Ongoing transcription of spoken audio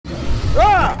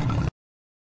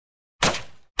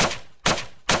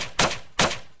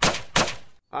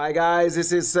Hi guys,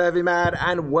 this is Survimad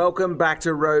and welcome back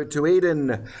to Road to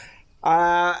Eden.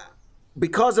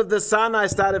 Because of the sun, I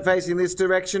started facing this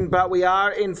direction, but we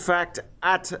are in fact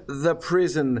at the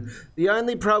prison. The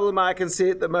only problem I can see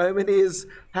at the moment is,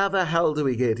 how the hell do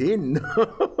we get in?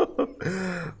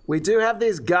 We do have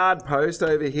this guard post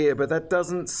over here, but that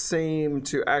doesn't seem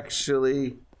to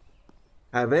actually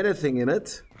have anything in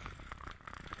it,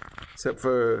 except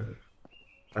for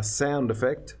a sound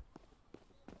effect.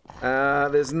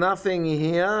 There's nothing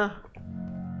here.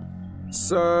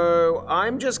 So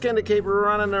I'm just going to keep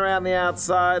running around the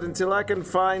outside until I can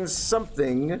find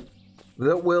something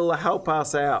that will help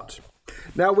us out.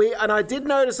 Now I did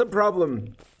notice a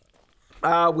problem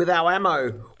with our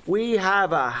ammo. We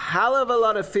have a hell of a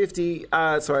lot of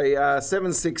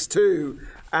 7.62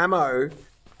 ammo,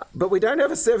 but we don't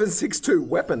have a 7.62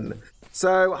 weapon.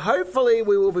 So hopefully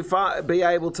we will be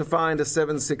able to find a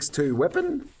 7.62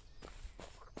 weapon,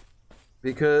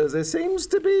 because there seems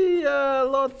to be a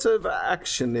lot of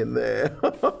action in there.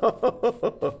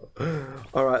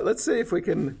 Alright, let's see if we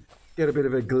can get a bit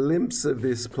of a glimpse of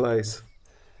this place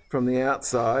from the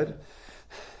outside.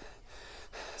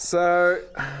 So,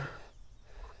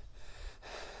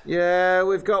 yeah,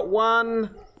 we've got one.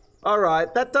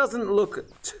 Alright, that doesn't look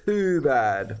too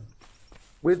bad.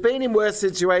 We've been in worse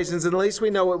situations, and at least we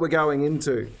know what we're going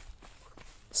into.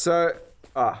 So,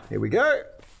 here we go.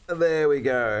 There we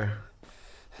go.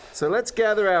 So let's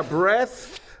gather our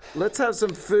breath. Let's have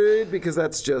some food, because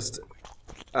that's just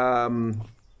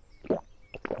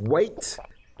weight.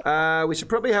 We should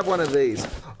probably have one of these.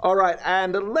 All right,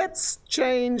 and let's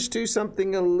change to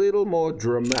something a little more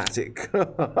dramatic,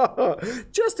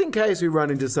 just in case we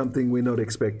run into something we're not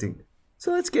expecting.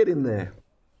 So let's get in there.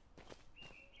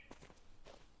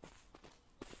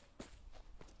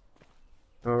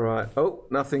 All right. Oh,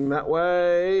 nothing that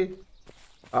way.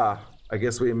 I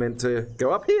guess we're meant to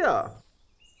go up here.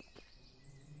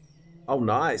 Oh,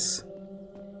 nice.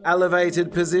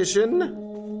 Elevated position.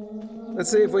 Let's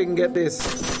see if we can get this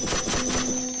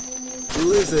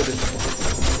lizard.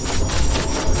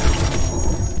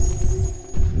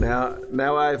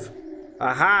 Now I've...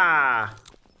 Aha!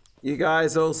 You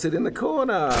guys all sit in the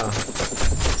corner.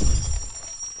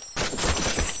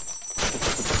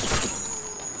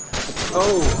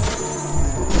 Oh.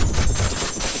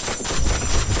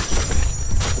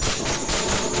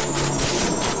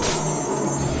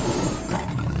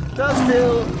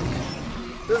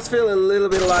 Does feel a little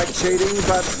bit like cheating,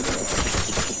 but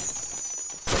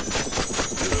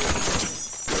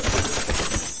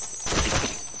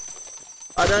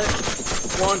I don't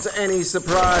want any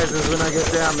surprises when I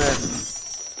get down there.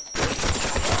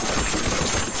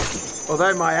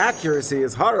 Although my accuracy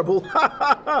is horrible.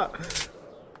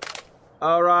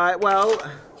 Alright, well,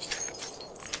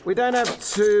 we don't have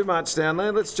too much down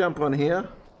there. Let's jump on here.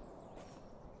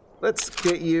 Let's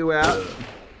get you out.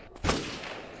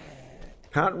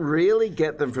 Can't really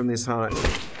get them from this height.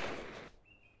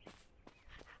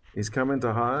 He's coming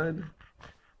to hide.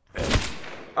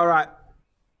 Alright.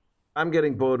 I'm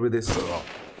getting bored with this.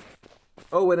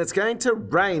 Oh, and it's going to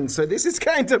rain, so this is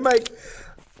going to make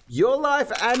your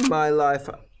life and my life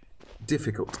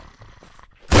difficult.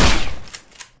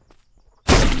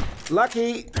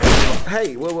 Lucky.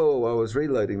 Hey, whoa, I was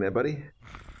reloading there, buddy.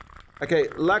 Okay,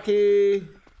 Lucky.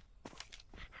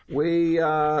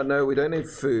 No, we don't need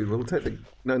food. We'll take the...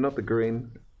 No, not the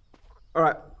green.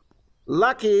 Alright.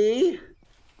 Lucky.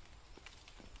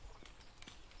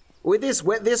 With this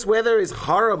weather is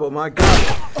horrible, my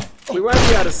God. We won't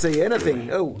be able to see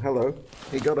anything. Oh, hello.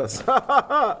 He got us.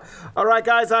 Alright,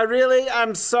 guys, I really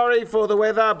am sorry for the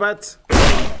weather, but...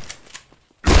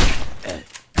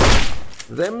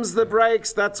 them's the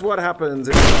breaks. That's what happens.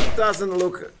 It doesn't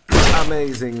look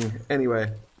amazing.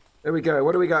 Anyway. There we go.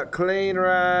 What do we got? Clean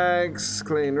rags.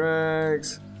 Clean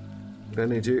rags. Don't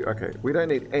need you. Okay. We don't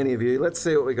need any of you. Let's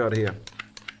see what we got here.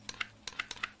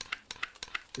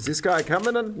 Is this guy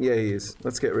coming in? Yeah, he is.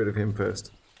 Let's get rid of him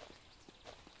first.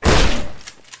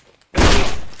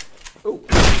 Oh.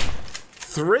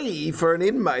 3 for an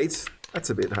inmate.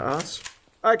 That's a bit harsh.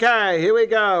 Okay, here we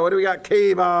go. What do we got?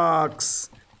 Key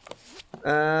box.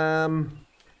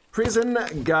 Prison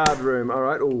guard room. All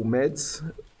right. Oh, meds.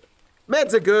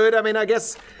 Meds are good. I mean, I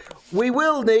guess we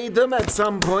will need them at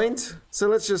some point. So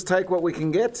let's just take what we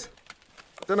can get.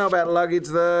 Don't know about luggage,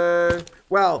 though.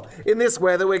 Well, in this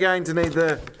weather, we're going to need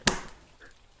the...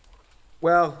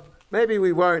 Well, maybe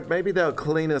we won't. Maybe they'll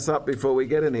clean us up before we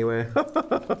get anywhere.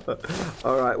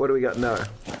 All right, what do we got? No.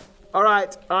 All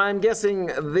right, I'm guessing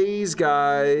these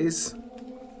guys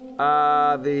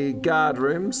are the guard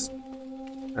rooms.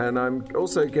 And I'm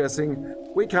also guessing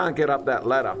we can't get up that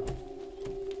ladder.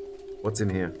 What's in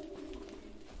here?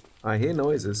 I hear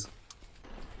noises.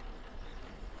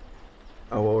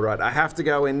 Oh, all right. I have to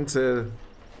go in to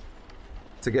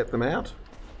get them out?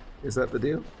 Is that the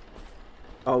deal?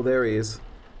 Oh, there he is.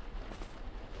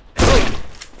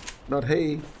 Not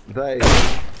he. They.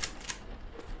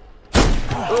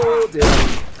 Oh, dear.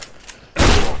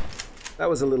 That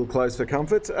was a little close for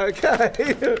comfort.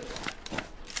 Okay.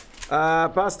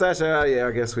 Bus dasher. Yeah,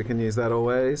 I guess we can use that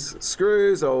always.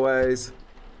 Screws, always.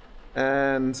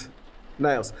 And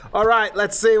nails. All right,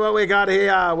 let's see what we got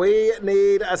here. We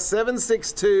need a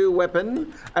 7.62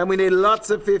 weapon, and we need lots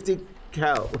of 50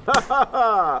 cal.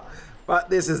 But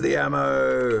this is the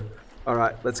ammo. All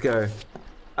right, let's go.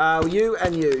 You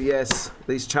and you, yes.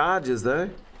 These charges, though,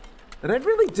 they don't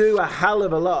really do a hell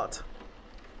of a lot.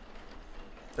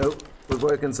 Oh, we've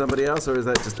woken somebody else, or is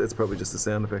that just? It's probably just a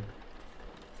sound effect.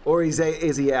 Or is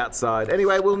he outside?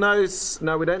 Anyway, we'll know.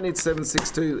 No, we don't need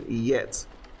 7.62 yet.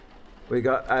 We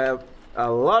got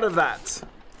a lot of that.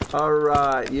 All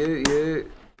right, you.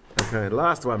 Okay,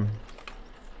 last one.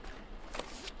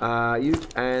 You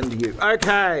and you.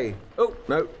 Okay. Oh,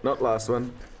 no, not last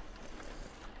one.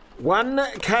 One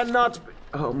cannot...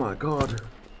 Oh, my God.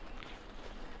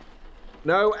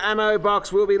 No ammo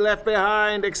box will be left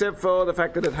behind, except for the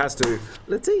fact that it has to.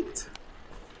 Let's eat.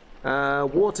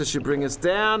 Water should bring us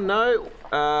down. No.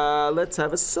 Let's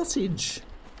have a sausage.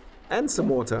 And some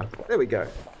water. There we go.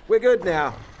 We're good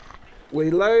now. We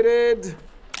loaded.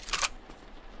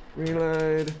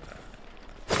 Reload.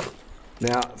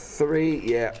 Now, 3,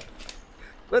 yeah.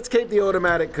 Let's keep the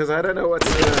automatic, because I don't know what's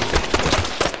going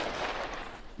to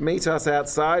meet us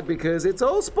outside, because it's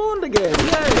all spawned again.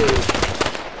 Yay!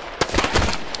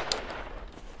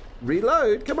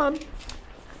 Reload, come on.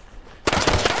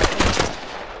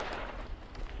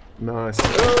 Nice.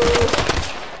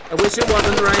 Oh, I wish it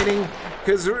wasn't raining,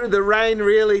 because the rain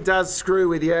really does screw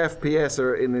with your FPS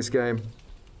in this game.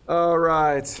 All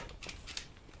right.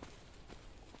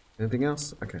 Anything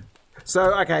else? Okay.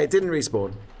 So, okay, it didn't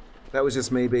respawn. That was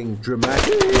just me being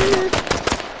dramatic.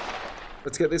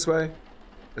 Let's get this way.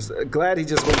 Glad he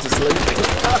just went to sleep.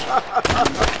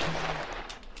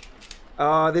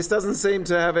 Oh, this doesn't seem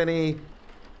to have anything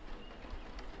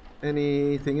in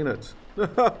it.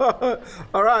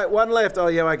 All right, one left. Oh,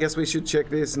 yeah, I guess we should check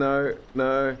this. No,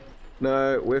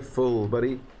 we're full,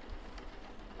 buddy.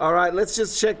 All right, let's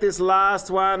just check this last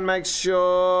one. Make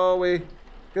sure we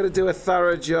got to do a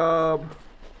thorough job.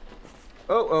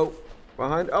 Oh,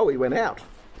 behind. Oh, he went out.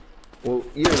 Well,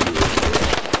 you.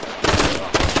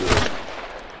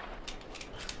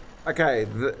 Okay,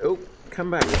 oh,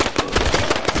 come back.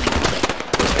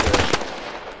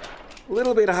 A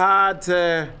little bit hard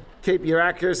to keep your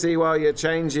accuracy while you're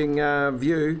changing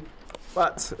view,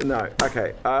 but no.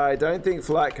 Okay, I don't think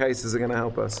flight cases are going to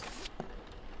help us.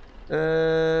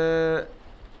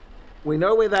 We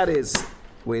know where that is.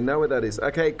 We know where that is.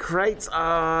 Okay, crates.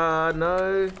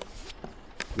 No.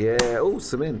 Yeah. Oh,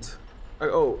 cement.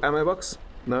 Oh, ammo box.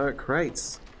 No,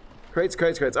 crates.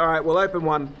 Crates. All right, we'll open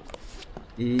one.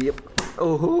 Yep.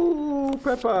 Oh,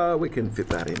 pepper. We can fit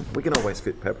that in. We can always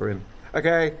fit pepper in.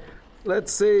 Okay.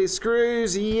 Let's see.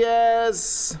 Screws.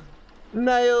 Yes.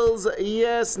 Nails.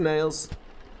 Yes, nails.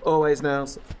 Always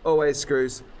nails. Always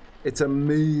screws. It's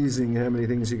amazing how many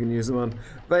things you can use them on.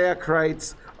 They are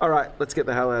crates. All right, let's get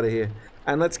the hell out of here.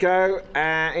 And let's go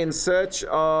in search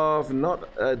of not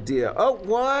a deer. Oh,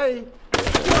 why?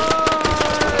 Why?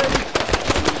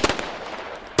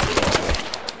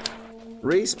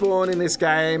 Respawn in this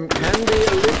game can be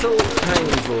a little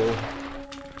painful.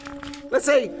 Let's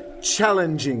say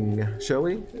challenging, shall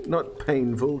we? Not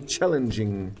painful,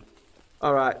 challenging.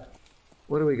 All right,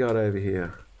 what do we got over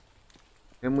here?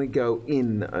 Can we go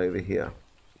in over here?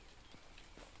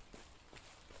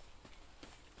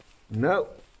 No.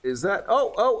 Is that...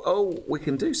 Oh, we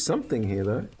can do something here,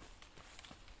 though.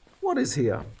 What is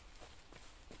here?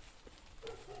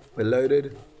 We're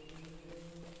loaded.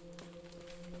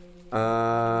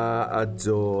 A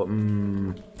door.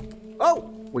 Oh,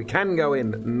 we can go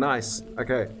in. Nice.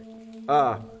 Okay.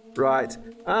 Right.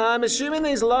 I'm assuming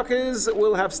these lockers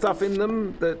will have stuff in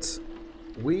them that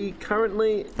we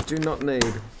currently do not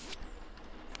need.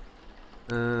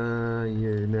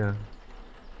 Yeah, now.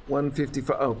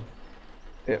 155. Oh.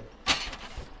 Yeah.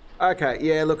 Okay,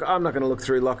 yeah, look, I'm not going to look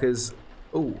through lockers.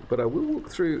 Oh, but I will look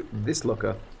through this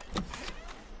locker.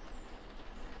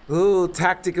 Ooh,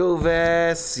 tactical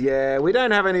vests. Yeah, we don't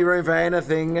have any room for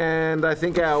anything, and I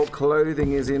think our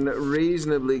clothing is in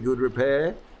reasonably good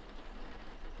repair.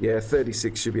 Yeah,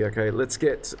 36 should be okay. Let's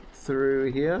get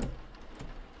through here.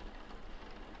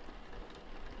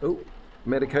 Oh,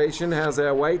 medication. How's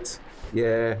our weight?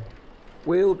 Yeah.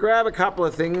 We'll grab a couple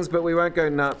of things, but we won't go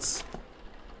nuts.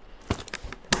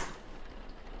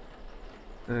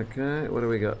 Okay, what do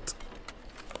we got?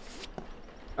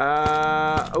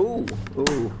 Ooh.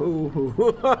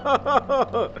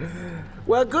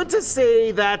 Well, good to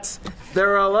see that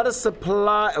there are a lot of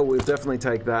supply. Oh, we'll definitely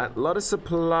take that. A lot of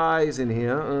supplies in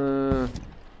here.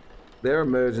 They're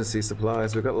emergency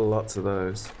supplies. We've got lots of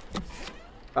those.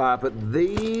 But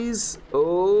these.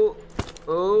 Oh.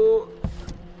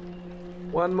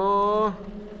 One more.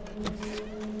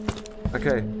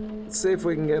 Okay, let's see if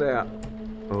we can get out.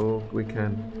 Oh, we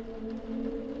can.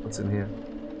 What's in here?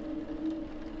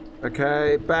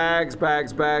 Okay, bags,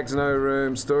 no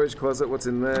room. Storage closet, what's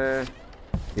in there?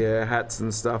 Yeah, hats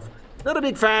and stuff. Not a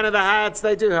big fan of the hats.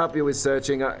 They do help you with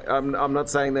searching. I'm not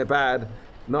saying they're bad.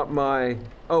 Not my...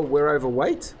 Oh, we're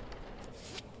overweight?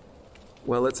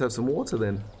 Well, let's have some water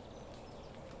then.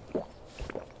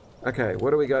 Okay,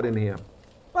 what do we got in here?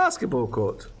 Basketball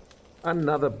court.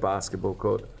 Another basketball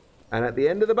court. And at the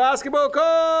end of the basketball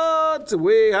court,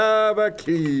 we have a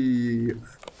key.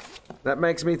 That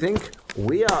makes me think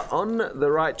we are on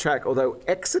the right track. Although,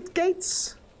 exit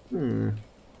gates?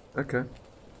 Okay.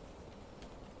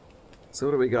 So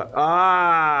what do we got?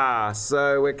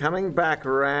 So we're coming back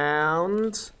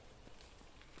around.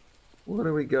 What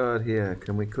do we got here?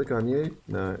 Can we click on you?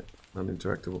 No,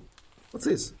 non-interactable. What's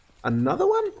this? Another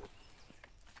one?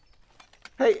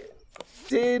 Hey,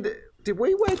 did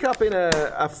we wake up in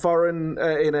a foreign,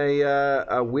 in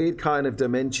a weird kind of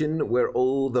dimension where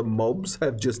all the mobs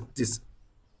have just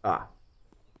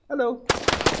hello.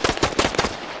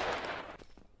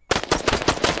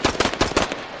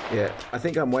 Yeah, I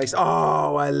think I'm wasting.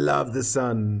 Oh, I love the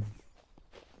sun.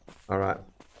 All right.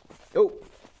 Oh,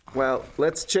 well,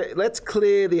 let's check. Let's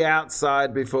clear the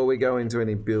outside before we go into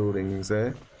any buildings,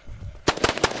 eh?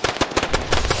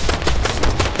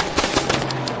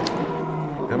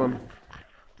 Come on.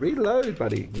 Reload,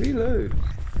 buddy. Reload.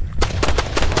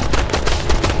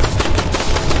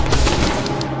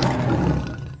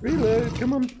 Reload.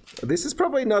 Come on. This is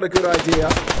probably not a good idea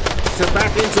to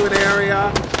back into an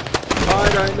area. I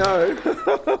don't know.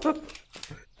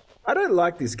 I don't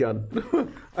like this gun.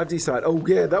 I've decided. Oh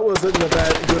yeah, that wasn't a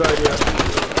good idea.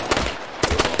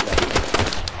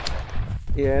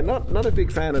 Yeah, not a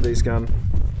big fan of this gun.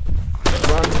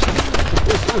 Run.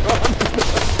 Run.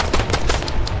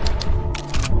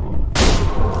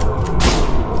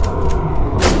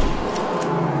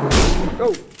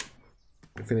 Oh,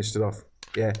 I finished it off.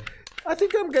 Yeah, I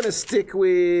think I'm gonna stick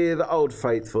with Old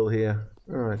Faithful here.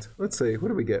 All right, let's see. What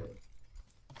do we get?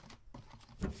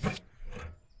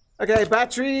 Okay,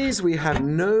 batteries. We have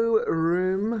no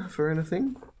room for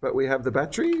anything, but we have the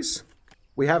batteries.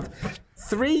 We have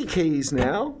 3 keys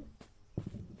now.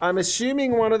 I'm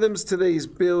assuming one of them's to these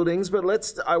buildings, but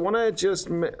I want to just...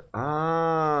 Through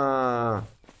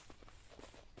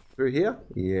here?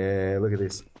 Yeah, look at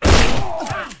this.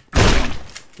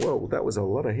 Whoa, that was a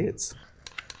lot of hits.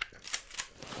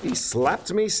 He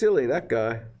slapped me silly, that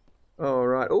guy. All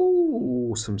right.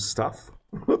 Ooh, some stuff.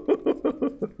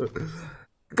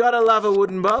 Gotta love a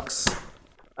wooden box.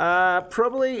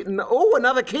 Probably... Oh,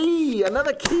 another key!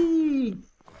 Another key!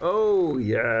 Oh,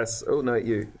 yes. Oh, no,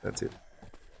 you. That's it.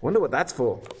 Wonder what that's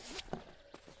for.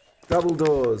 Double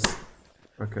doors.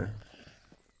 Okay.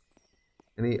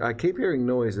 I keep hearing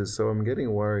noises, so I'm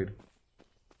getting worried.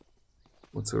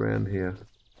 What's around here?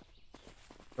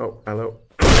 Oh, hello.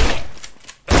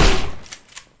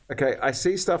 Okay, I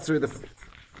see stuff through the...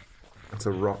 That's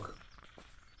a rock.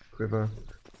 Quiver.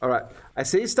 Alright, I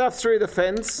see stuff through the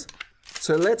fence.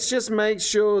 So let's just make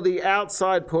sure the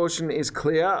outside portion is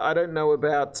clear. I don't know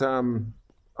about...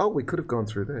 Oh, we could have gone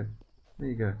through there. There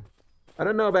you go. I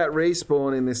don't know about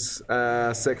respawn in this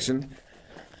section.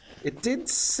 It did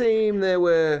seem there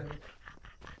were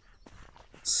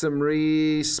some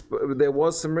there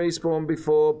was some respawn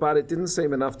before, but it didn't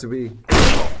seem enough to be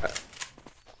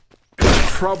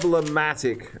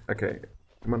problematic. Okay,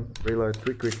 come on, reload,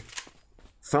 quick.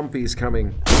 Thumpy's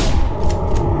coming.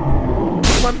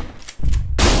 Come on.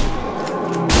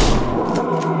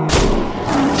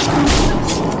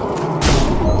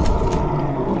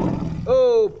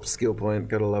 Oh, skill point,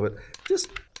 gotta love it. Just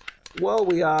while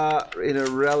we are in a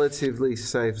relatively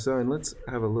safe zone, let's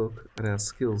have a look at our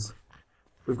skills.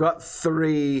 We've got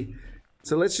 3,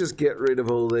 so let's just get rid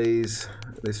of all this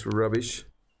rubbish.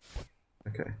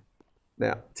 Okay,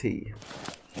 now T.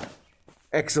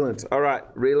 Excellent. All right,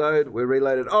 reload. We're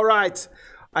reloaded. All right,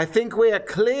 I think we are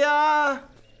clear.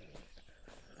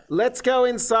 Let's go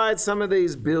inside some of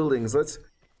these buildings. Let's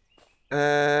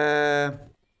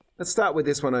start with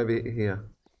this one over here,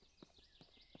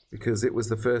 because it was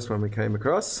the first one we came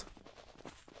across.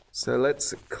 So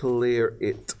let's clear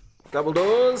it. Double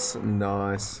doors.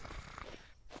 Nice.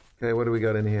 Okay, what do we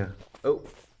got in here? Oh,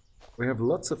 we have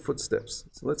lots of footsteps.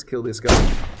 So let's kill this guy.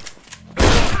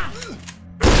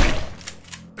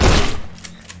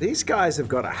 These guys have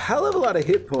got a hell of a lot of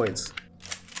hit points.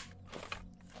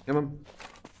 Come on.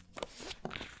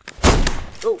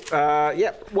 Oh,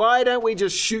 yeah. Why don't we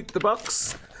just shoot the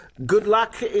box? Good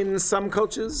luck in some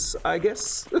cultures, I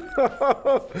guess.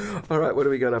 All right, what do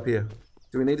we got up here?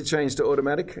 Do we need to change to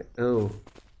automatic? Oh.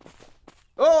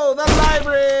 Oh, the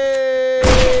library!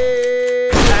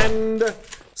 And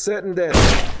certain death.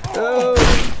 Oh.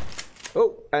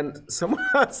 Oh, and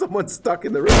someone's stuck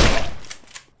in the room.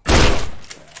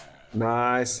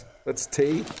 Nice. That's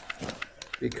T.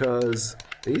 Because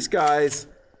these guys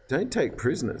don't take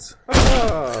prisoners.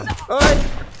 Oh.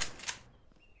 Oh.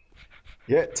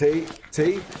 Yeah, T.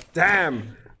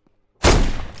 Damn.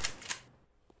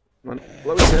 Come on,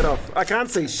 blow his head off. I can't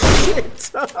see shit.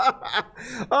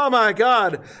 Oh my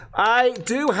god. I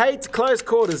do hate close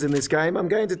quarters in this game. I'm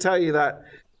going to tell you that.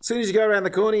 As soon as you go around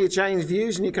the corner, you change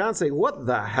views and you can't see what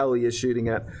the hell you're shooting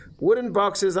at. Wooden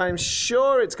boxes, I'm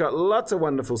sure it's got lots of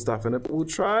wonderful stuff in it. But we'll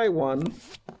try one.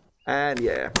 And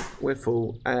yeah, we're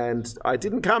full. And I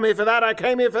didn't come here for that. I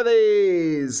came here for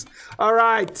these. All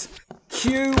right.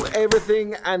 Cue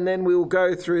everything and then we'll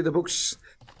go through the books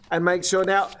and make sure.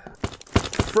 Now,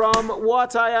 from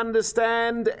what I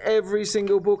understand, every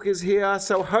single book is here.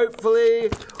 So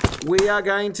hopefully we are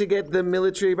going to get the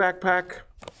military backpack.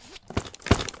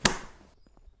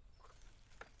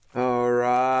 All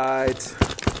right.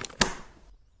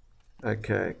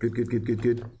 Okay,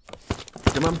 good.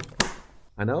 Come on.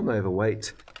 I know I'm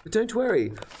overweight, but don't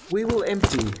worry. We will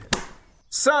empty.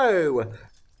 So,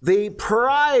 the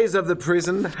prize of the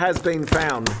prison has been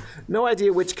found. No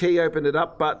idea which key opened it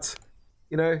up, but,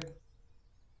 you know,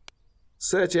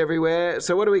 search everywhere.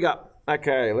 So what do we got?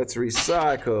 Okay, let's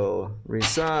recycle.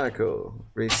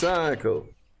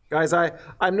 Guys,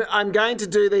 I'm going to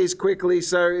do these quickly,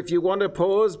 so if you want to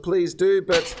pause, please do,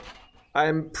 but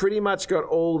I'm pretty much got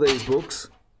all these books.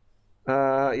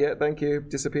 Yeah, thank you.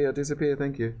 Disappear,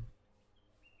 thank you.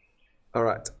 All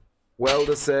right.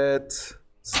 Welder set,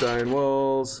 stone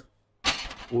walls,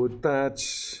 wood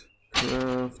thatch,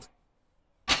 craft.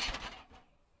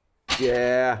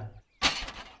 Yeah.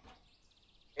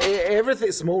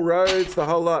 Everything, small roads, the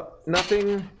whole lot.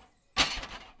 Nothing.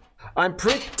 I'm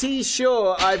pretty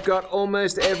sure I've got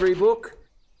almost every book,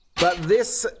 but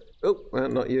this... Oh, well,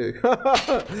 not you.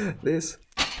 This.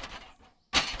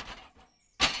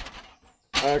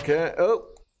 Okay. Oh.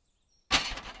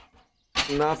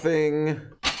 Nothing.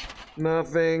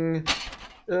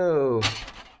 Oh.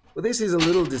 Well, this is a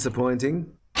little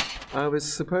disappointing. I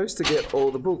was supposed to get all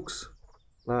the books.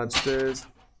 Large stairs.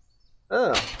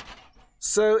 Oh.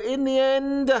 So, in the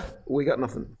end, we got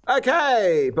nothing.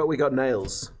 Okay, but we got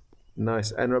nails.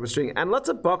 Nice, and rubber string. And lots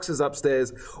of boxes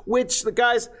upstairs, which, the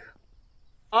guys...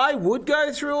 I would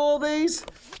go through all these,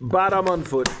 but I'm on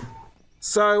foot.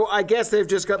 So I guess they've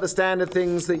just got the standard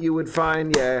things that you would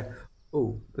find, yeah.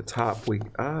 Oh, the tarp. We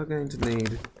are going to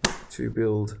need to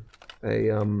build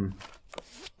a, All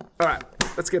right,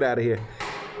 let's get out of here.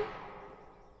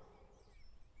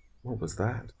 What was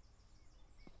that?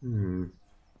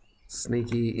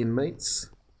 Sneaky inmates.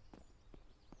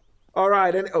 All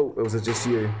right, and... Oh, was it just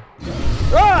you?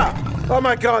 Ah! Oh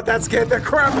my god, that scared the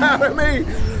crap out of me!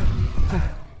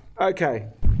 Okay,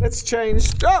 let's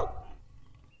change... Oh!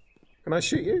 Can I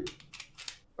shoot you?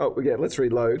 Oh, yeah, let's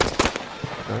reload.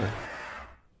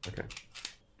 Okay.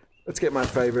 Let's get my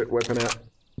favorite weapon out.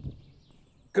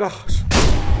 Gosh.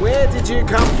 Where did you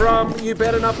come from? You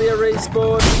better not be a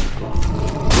respawn.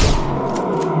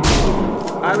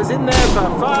 I was in there for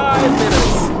 5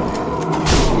 minutes.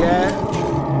 Yeah.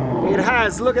 It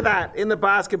has. Look at that. In the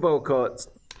basketball courts.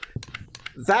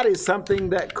 That is something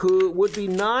that would be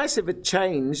nice if it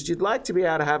changed. You'd like to be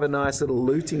able to have a nice little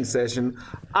looting session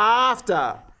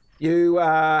after you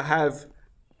have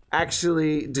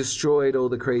actually destroyed all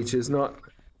the creatures, not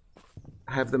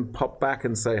have them pop back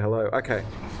and say hello. Okay.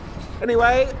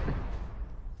 Anyway,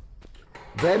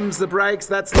 them's the breaks.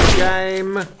 That's the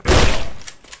game.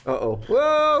 Uh-oh.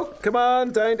 Whoa! Come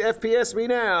on, don't FPS me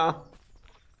now.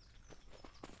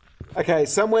 Okay,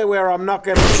 somewhere where I'm not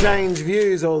going to change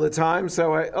views all the time,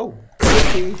 so I... Oh,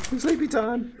 sleepy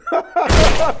time.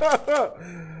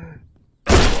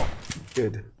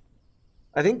 Good.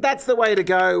 I think that's the way to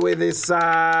go with this,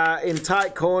 in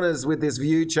tight corners with this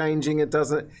view changing. It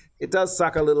does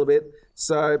suck a little bit.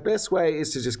 So best way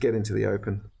is to just get into the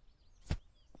open.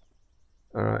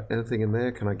 All right, anything in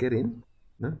there? Can I get in?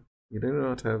 No, you do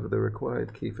not have the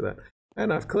required key for that.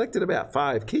 And I've collected about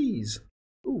 5 keys.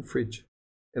 Ooh, fridge.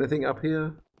 Anything up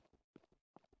here?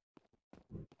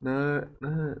 No.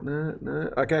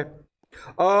 Okay.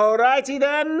 Alrighty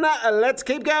then. Let's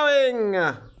keep going.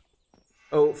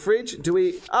 Oh, fridge. Do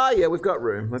we... Ah, yeah, we've got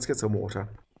room. Let's get some water.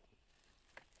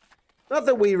 Not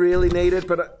that we really need it,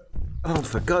 but... Oh,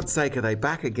 for God's sake, are they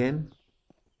back again?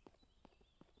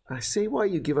 I see why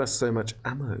you give us so much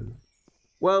ammo.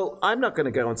 Well, I'm not going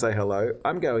to go and say hello.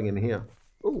 I'm going in here.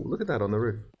 Oh, look at that on the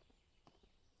roof.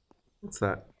 What's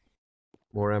that?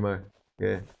 More ammo.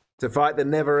 Yeah. To fight the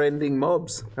never-ending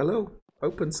mobs. Hello.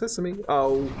 Open sesame.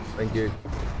 Oh, thank you.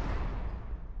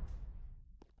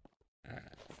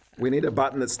 We need a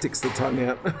button that sticks the tongue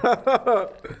out.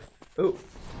 Oh.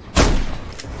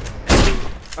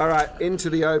 Alright, into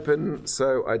the open,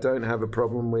 so I don't have a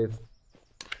problem with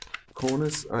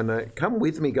corners. I know. Come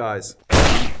with me, guys.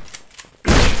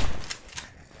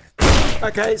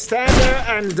 Okay, stand there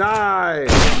and die.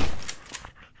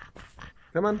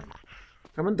 Come on.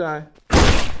 Come and die.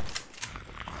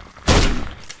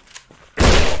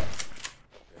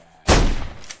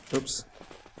 Oops.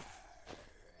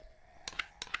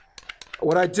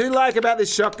 What I do like about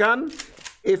this shotgun,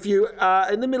 if you are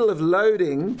in the middle of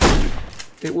loading,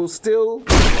 it will still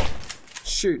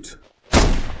shoot.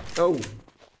 Oh.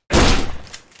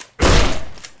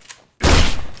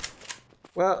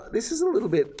 Well, this is a little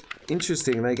bit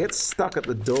interesting. They get stuck at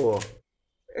the door.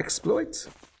 Exploit.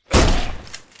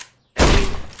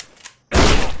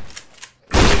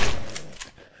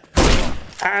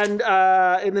 And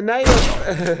in the name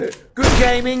of good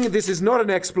gaming, this is not an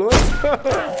exploit.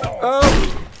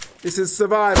 Oh, this is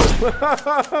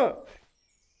survival.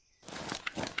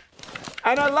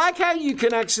 And I like how you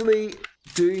can actually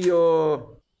do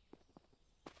your...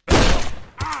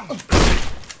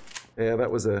 Yeah,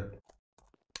 that was a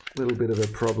little bit of a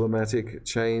problematic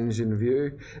change in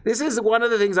view. This is one of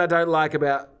the things I don't like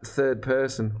about third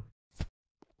person.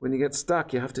 When you get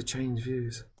stuck, you have to change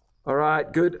views. All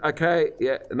right, good. Okay,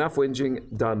 yeah, enough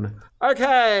whinging. Done.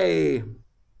 Okay.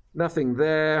 Nothing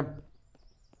there.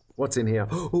 What's in here?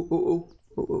 Oh.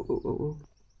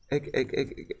 Egg.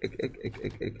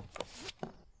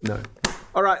 No.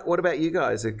 All right, what about you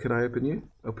guys? Can I open you?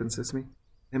 Open sesame.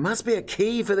 There must be a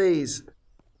key for these.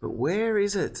 But where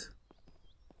is it?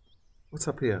 What's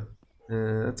up here?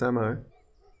 That's ammo.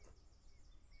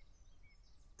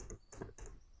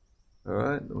 All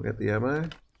right, we'll get the ammo.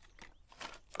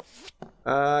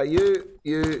 You,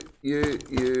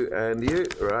 and you.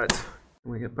 Right.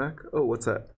 Can we get back? Oh, what's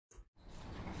that?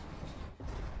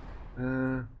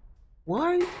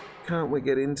 Why can't we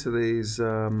get into these,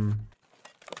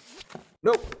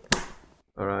 Nope.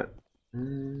 All right.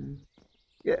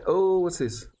 Yeah, oh, what's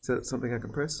this? Is that something I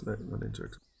can press? No, not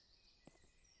interactive.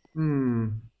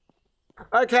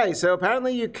 Okay, so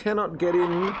apparently you cannot get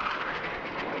in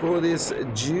for this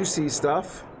juicy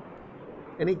stuff.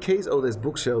 Any keys? Oh, there's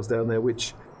bookshelves down there,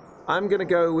 which I'm going to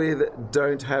go with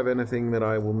don't have anything that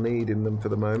I will need in them for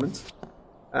the moment.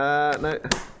 No,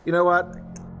 you know what?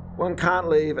 One can't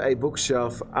leave a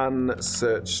bookshelf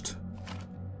unsearched.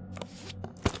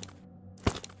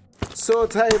 Saw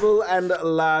table and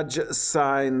large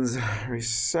signs.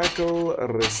 Recycle.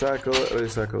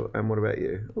 And what about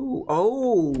you? Ooh,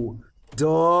 oh!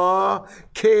 Door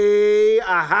key!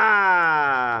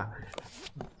 Aha!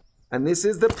 And this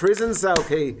is the prison cell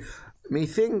key.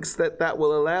 Methinks that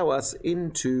will allow us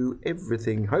into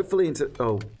everything. Hopefully into...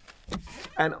 Oh.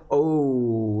 And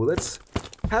oh, let's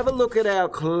have a look at our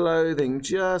clothing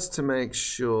just to make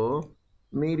sure.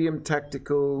 Medium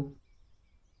tactical.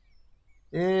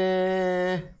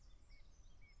 Yeah.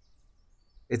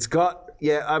 It's got...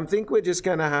 Yeah, I think we're just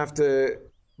going to have to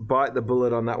bite the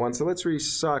bullet on that one. So let's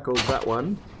recycle that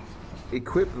one.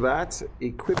 Equip that.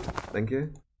 Equip... Thank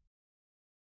you.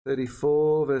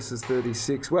 34 versus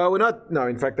 36. Well, we're not... No,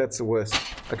 in fact, that's the worst.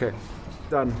 Okay,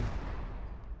 done.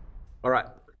 All right,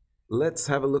 let's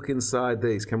have a look inside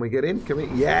these. Can we get in? Can we?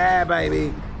 Yeah,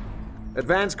 baby.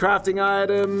 Advanced crafting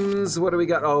items. What do we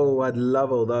got? Oh, I'd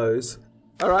love all those.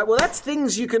 All right, well, that's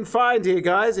things you can find here,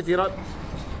 guys, if you're not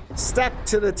stacked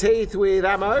to the teeth with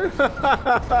ammo.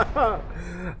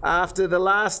 After the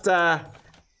last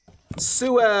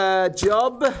sewer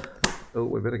job. Oh,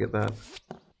 we better get that.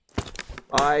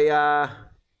 I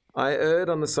erred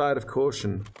on the side of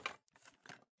caution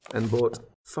and bought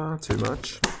far too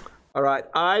much. All right,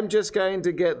 I'm just going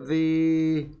to get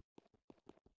the...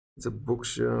 It's a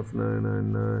bookshelf.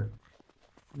 No.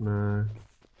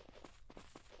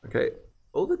 Okay,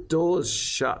 all the doors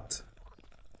shut.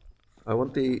 I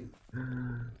want the...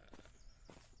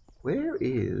 Where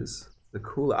is the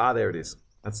cooler? Ah, there it is.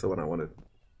 That's the one I wanted.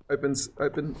 Open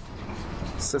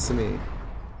sesame.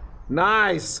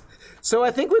 Nice! So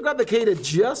I think we've got the key to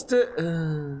just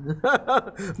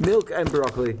milk and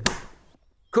broccoli.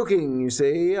 Cooking, you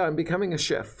see. I'm becoming a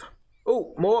chef.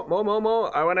 Oh, more.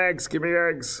 I want eggs. Give me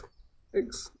eggs.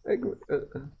 Eggs.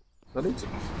 Not it.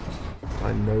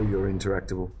 I know you're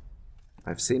interactable.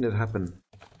 I've seen it happen.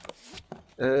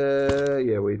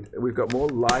 Yeah, we've got more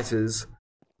lighters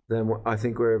than what I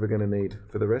think we're ever going to need.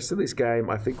 For the rest of this game,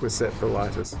 I think we're set for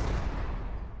lighters.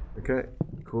 Okay,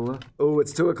 cooler. Oh,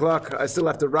 it's 2 o'clock. I still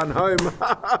have to run home.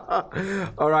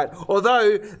 All right.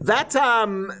 Although,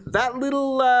 that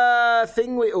little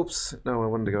thing we... Oops. No, I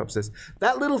wanted to go upstairs.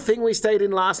 That little thing we stayed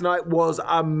in last night was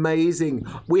amazing.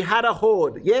 We had a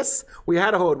horde. Yes, we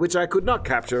had a horde, which I could not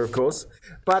capture, of course.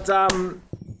 But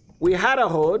we had a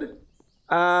horde.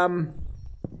 And...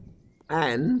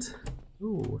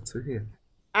 Ooh, what's through here?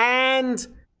 And...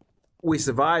 we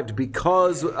survived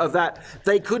because of that.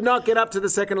 They could not get up to the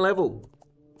second level.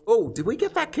 Oh, did we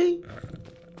get that key?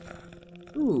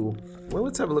 Ooh. Well,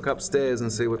 let's have a look upstairs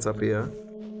and see what's up here.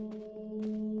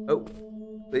 Oh,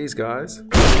 these guys.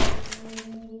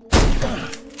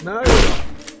 No.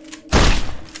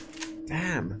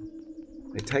 Damn.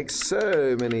 They take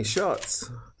so many shots.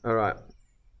 All right.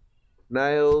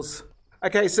 Nails.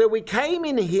 Okay, so we came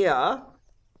in here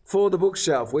for the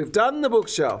bookshelf. We've done the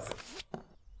bookshelf.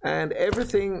 And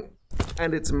everything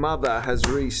and its mother has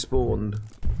respawned.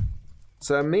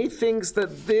 So methinks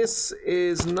that this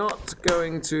is not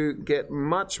going to get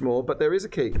much more, but there is a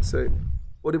key. So,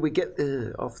 what did we get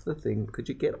off the thing? Could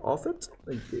you get off it?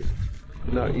 Thank you.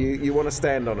 No, you want to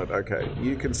stand on it. Okay,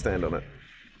 you can stand on it.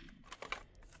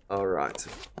 All right.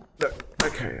 No,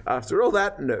 okay, after all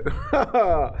that, no.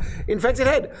 Infected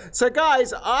head. So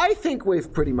guys, I think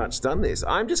we've pretty much done this.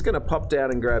 I'm just going to pop down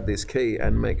and grab this key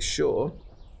and make sure...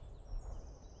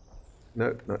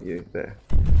 No, not you. There.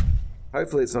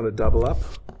 Hopefully it's not a double up.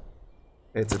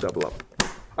 It's a double up.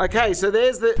 Okay, so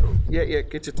there's the... Yeah,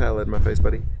 get your tail out of my face,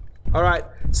 buddy. All right,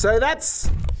 so that's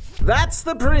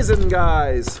the prison,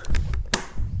 guys.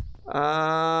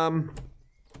 I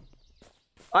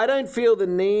don't feel the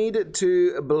need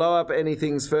to blow up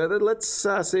anything further. Let's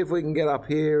see if we can get up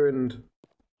here and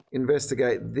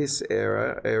investigate this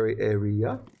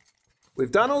area.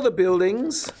 We've done all the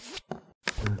buildings.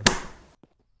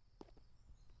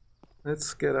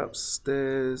 Let's get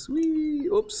upstairs. Whee!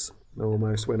 Oops.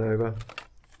 Almost went over.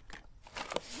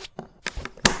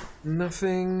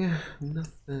 Nothing.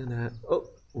 Oh,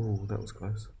 that was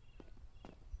close.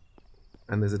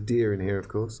 And there's a deer in here, of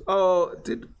course. Oh,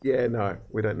 yeah, no.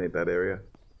 We don't need that area.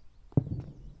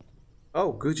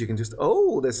 Oh, good. You can just...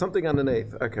 Oh, there's something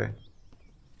underneath. Okay.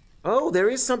 Oh, there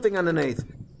is something underneath.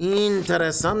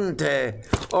 Interessante.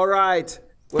 All right.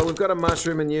 Well, we've got a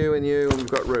mushroom and you, and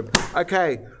we've got room.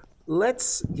 Okay.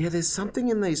 Let's... Yeah, there's something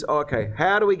in these... Oh, okay,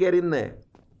 how do we get in there?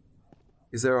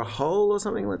 Is there a hole or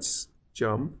something? Let's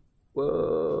jump.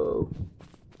 Whoa.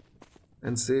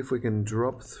 And see if we can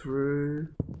drop through.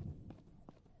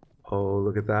 Oh,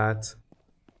 look at that.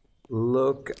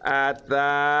 Look at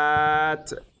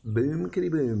that. Boom, kitty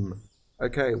boom.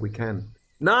 Okay, we can.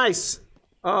 Nice.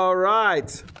 All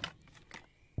right.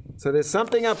 So there's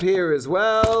something up here as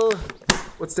well.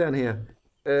 What's down here?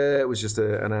 It was just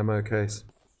an ammo case.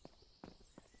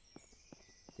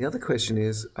 The other question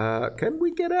is, can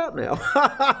we get out now?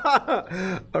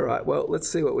 All right, well, let's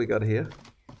see what we got here.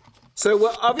 So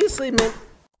we're obviously meant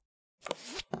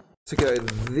to go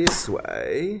this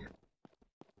way.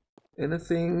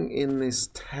 Anything in this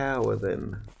tower,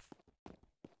 then?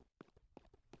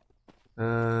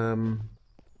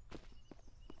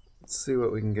 Let's see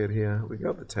what we can get here. We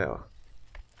got the tower.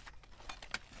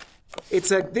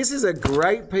 This is a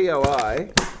great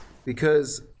POI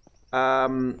because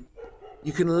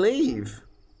you can leave.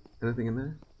 Anything in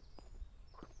there?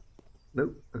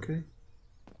 Nope. Okay.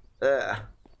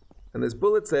 And there's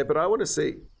bullets there, but I want to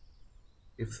see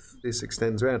if this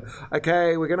extends around.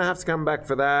 Okay, we're going to have to come back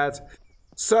for that.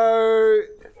 So,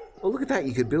 well, look at that.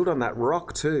 You could build on that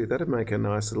rock too. That'd make a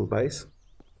nice little base.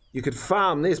 You could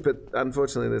farm this, but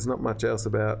unfortunately there's not much else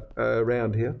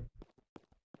around here.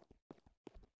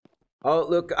 Oh,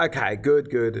 look. Okay,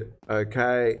 good.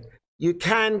 Okay. You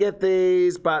can get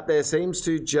these, but there seems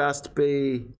to just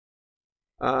be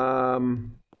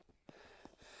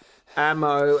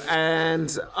ammo,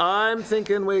 and I'm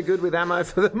thinking we're good with ammo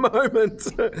for the moment.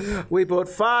 We bought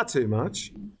far too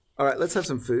much. All right, let's have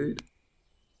some food.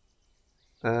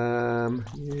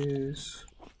 Yes.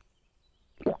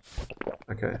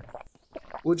 Okay.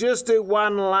 We'll just do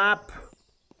one lap.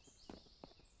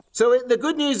 So the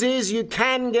good news is you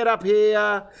can get up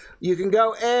here. You can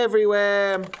go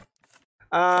everywhere.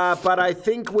 But I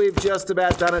think we've just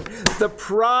about done it. The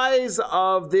prize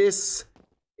of this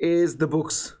is the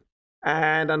books.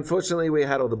 And unfortunately, we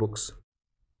had all the books.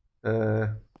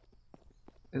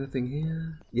 Anything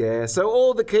here? Yeah, so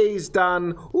all the keys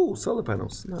done. Ooh, solar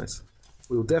panels. Nice.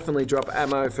 We'll definitely drop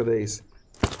ammo for these.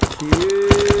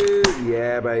 Cute.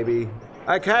 Yeah, baby.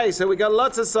 Okay, so we got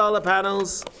lots of solar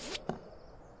panels.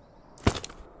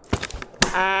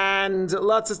 And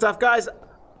lots of stuff. Guys,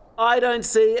 I don't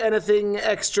see anything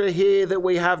extra here that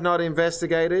we have not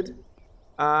investigated.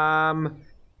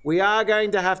 We are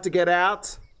going to have to get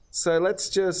out. So let's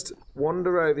just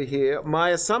wander over here.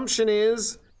 My assumption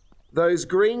is those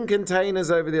green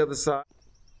containers over the other side.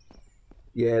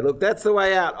 Yeah, look, that's the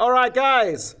way out. All right,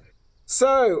 guys.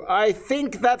 So I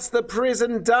think that's the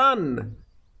prison done.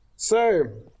 So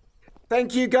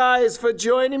thank you guys for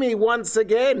joining me once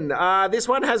again. This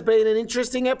one has been an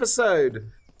interesting episode.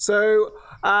 So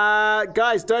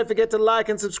guys, don't forget to like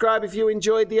and subscribe if you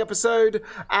enjoyed the episode,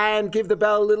 and give the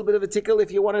bell a little bit of a tickle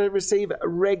if you want to receive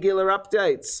regular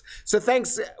updates. So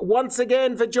thanks once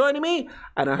again for joining me,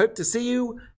 and I hope to see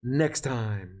you next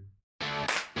time.